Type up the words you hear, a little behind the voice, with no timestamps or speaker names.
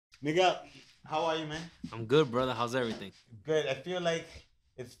Miguel, how are you, man? I'm good, brother. How's everything? Good. I feel like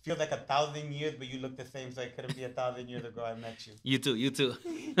it feels like 1,000 years, but you look the same, so it couldn't be 1,000 years ago I met you. You too. You too.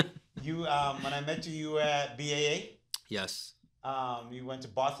 When I met you, you were at BAA. Yes, You went to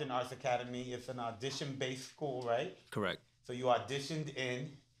Boston Arts Academy. It's an audition-based school, right? correct. So you auditioned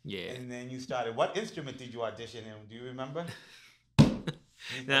in, Yeah. and then you started. What instrument did you audition in? Do you remember? You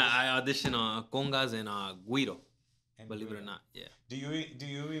Now audition I auditioned on congas and Guido. and Believe it or Guido. not, yeah. Do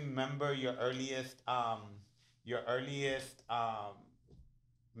you remember your earliest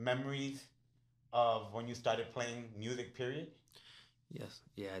memories of when you started playing music? Period. Yes,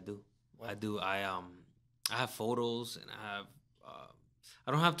 yeah, I do. I What? do. I have photos and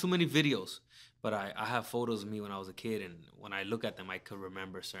I don't have too many videos, but I have photos of me when I was a kid, and when I look at them, I could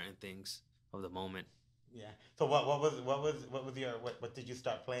remember certain things of the moment. Yeah. So what did you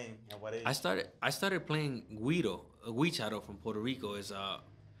start playing at what age? I started playing Guido, a guicharo from Puerto Rico. It's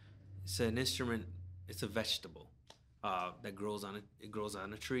an instrument. It's a vegetable that grows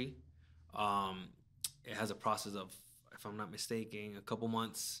on a tree. Um, it has a process of, if I'm not mistaken, a couple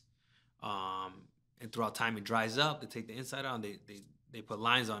months. Um, and throughout time, it dries up. They take the inside out. And they put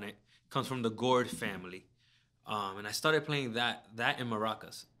lines on it. It comes from the gourd family. And I started playing that in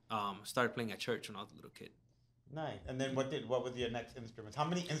maracas. Started playing at church when I was a little kid. Nice. And then what was your next instruments? How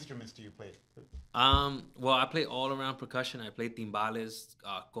many instruments do you play? Well, I play all around percussion. I play timbales,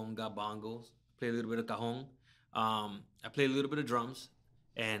 conga, bongos. Play a little bit of cajon. I play a little bit of drums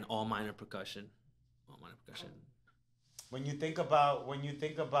and all minor percussion. All minor percussion. When you think about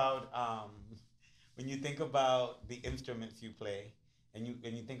the instruments you play, and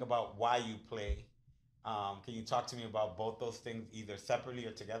you think about why you play, can you talk to me about both those things either separately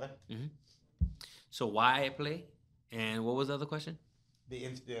or together? Hmm. So why I play, and what was the other question? The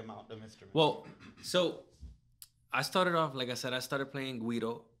amount of instruments. Well, so I started off, like I said, I started playing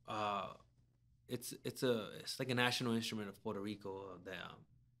Guido. It's like a national instrument of Puerto Rico.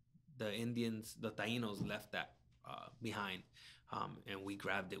 The Indians, the Tainos left that behind, and we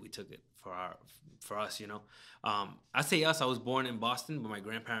grabbed it. We took it for us. I say us. I was born in Boston, but my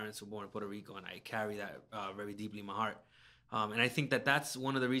grandparents were born in Puerto Rico, and I carry that very deeply in my heart. And I think that that's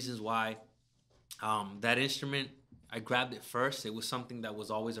one of the reasons why that instrument, I grabbed it first. It was something that was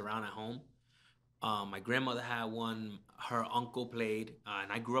always around at home. My grandmother had one. Her uncle played,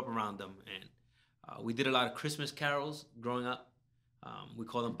 and I grew up around them. And we did a lot of Christmas carols growing up. We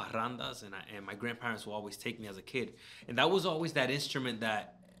call them parrandas, and my grandparents would always take me as a kid. And that was always that instrument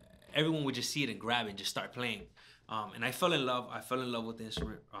that everyone would just see it and grab it and just start playing. And I fell in love. I fell in love with the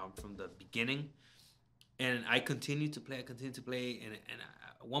instrument from the beginning, and I continued to play. I continued to play, and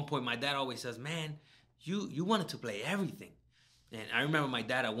at one point, my dad always says, "Man, you wanted to play everything." And I remember my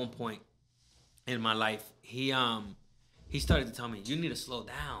dad at one point in my life, he started to tell me, "You need to slow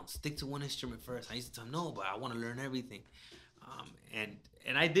down. Stick to one instrument first." I used to tell him, "No, but I want to learn everything."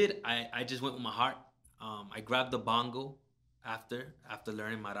 And I did. I just went with my heart. I grabbed the bongo after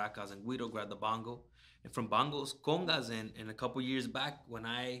learning maracas and guido. Grabbed the bongo, and from bongos, congas, and a couple years back when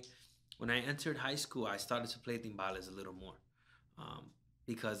I entered high school, I started to play timbales a little more, um,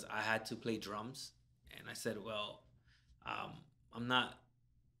 because I had to play drums, and I said, "Well, um, I'm not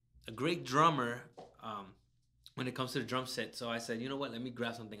a great drummer when it comes to the drum set." So I said, "You know what? Let me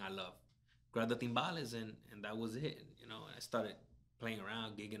grab something I love." Grab the timbales, and that was it. And I started playing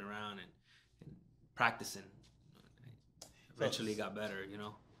around, gigging around, and practicing. So Eventually, got better.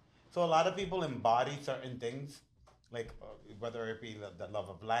 So a lot of people embody certain things, like whether it be the love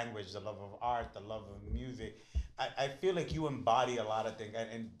of language, the love of art, the love of music. I feel like you embody a lot of things,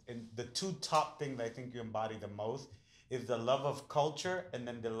 and the two top things I think you embody the most is the love of culture and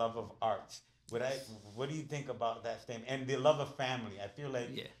then the love of arts. Would I? What do you think about that statement? And the love of family. I feel like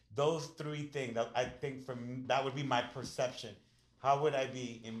Yeah, those three things. I think that would be my perception. How would I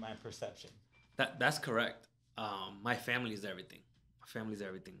be in my perception? that's correct. My family is everything. My family is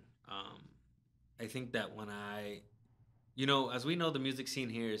everything. Um, I think that as we know, the music scene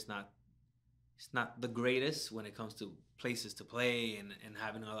here is not the greatest when it comes to places to play and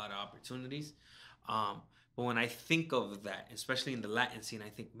having a lot of opportunities. Um, but when I think of that, especially in the Latin scene, I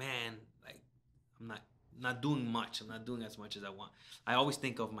think, man, like I'm not doing much. I'm not doing as much as I want. I always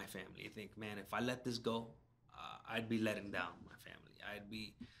think of my family. I think, man, if I let this go, I'd be letting down my family. I'd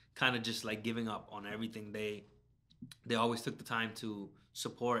be kind of just like giving up on everything. They always took the time to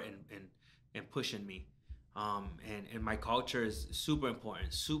support and pushing me. And my culture is super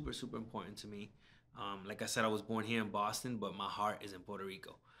important, super super important to me. Like I said, I was born here in Boston, but my heart is in Puerto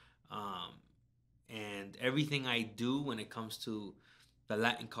Rico. Um, and everything I do when it comes to the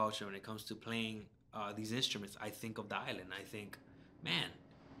Latin culture, when it comes to playing these instruments, I think of the island. I think, man,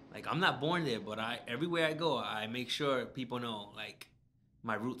 Like I'm not born there, but everywhere I go, I make sure people know like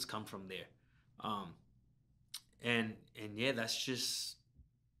my roots come from there. Um, and yeah, that's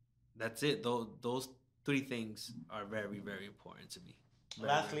it. Those three things are very very important to me. Very,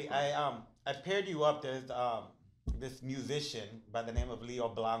 very Lastly, important. I paired you up. There's this musician by the name of Leo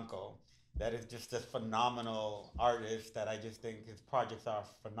Blanco that is just a phenomenal artist that I just think his projects are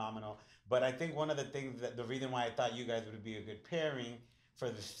phenomenal. But I think one of the things that the reason why I thought you guys would be a good pairing for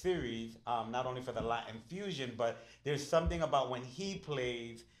the series, not only for the Latin fusion, but there's something about when he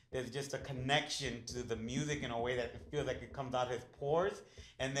plays. There's just a connection to the music in a way that it feels like it comes out his pores.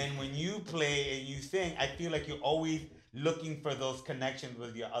 And then when you play and you sing, I feel like you're always looking for those connections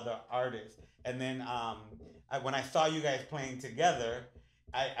with your other artists. And then when I saw you guys playing together,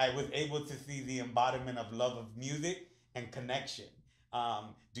 I was able to see the embodiment of love of music and connection.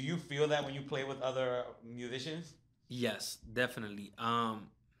 Do you feel that when you play with other musicians? Yes, definitely.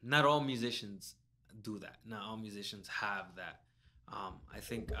 Not all musicians do that. Not all musicians have that. I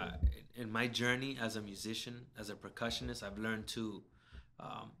think in my journey as a musician, as a percussionist, I've learned to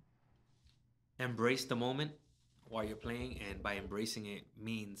um, embrace the moment while you're playing, and by embracing it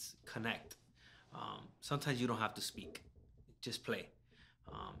means connect. Sometimes you don't have to speak, just play,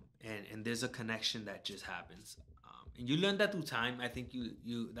 and there's a connection that just happens, and you learn that through time. I think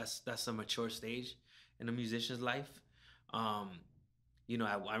you that's a mature stage in a musician's life. Um,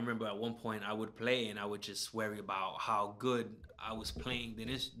 I remember at one point I would play and I would just worry about how good I was playing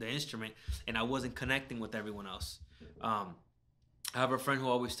the instrument, and I wasn't connecting with everyone else. Um, I have a friend who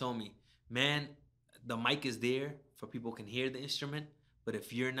always told me, "Man, the mic is there for people can hear the instrument, but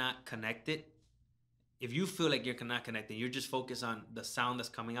if you're not connected, if you feel like you're not connected, you're just focused on the sound that's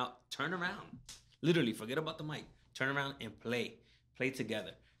coming out. Turn around, literally, forget about the mic. Turn around and play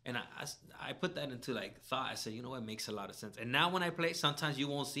together." And I put that into like thought. I said, you know what, it makes a lot of sense. And now when I play, sometimes you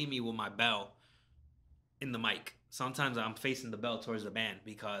won't see me with my bell in the mic. Sometimes I'm facing the bell towards the band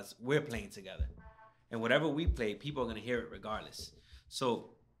because we're playing together. And whatever we play, people are gonna hear it regardless.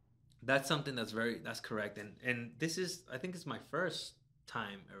 So that's something that's correct. And this is, I think it's my first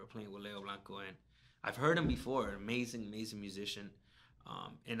time ever playing with Leo Blanco, and I've heard him before. An amazing musician.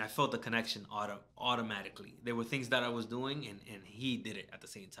 And I felt the connection automatically. There were things that I was doing, and he did it at the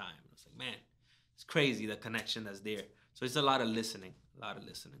same time. I was like, man, it's crazy the connection that's there. So it's a lot of listening,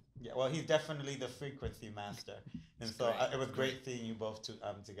 Yeah, well, he's definitely the frequency master, and It's so great, it was great. great seeing you both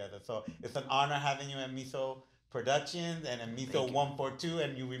together. So it's an honor having you at Miso Productions and at Miso Thank you. 142,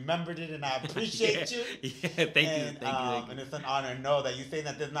 and you remembered it, and I Yeah, appreciate you. yeah. Thank you, thank And you. it's an honor. Know that you say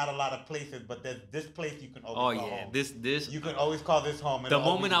that there's not a lot of places, but there's this place you can always Oh call yeah, home. this You can always call this home. the It'll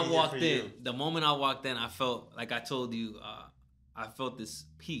always moment I be here for walked in, you. I felt like I told you, I felt this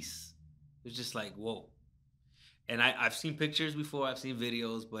peace. It's just like whoa. And I've seen pictures before, I've seen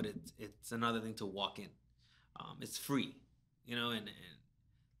videos, but it's another thing to walk in. It's free, and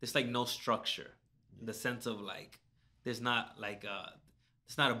there's like no structure. In the sense of like, there's not like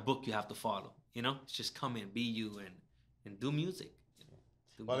it's not a book you have to follow. It's just come in, be you, and do music.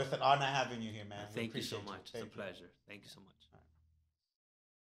 Do Well, music. it's an honor having you here, man. We Thank you so appreciate you. much. It's a Thank you. pleasure. Thank you so much.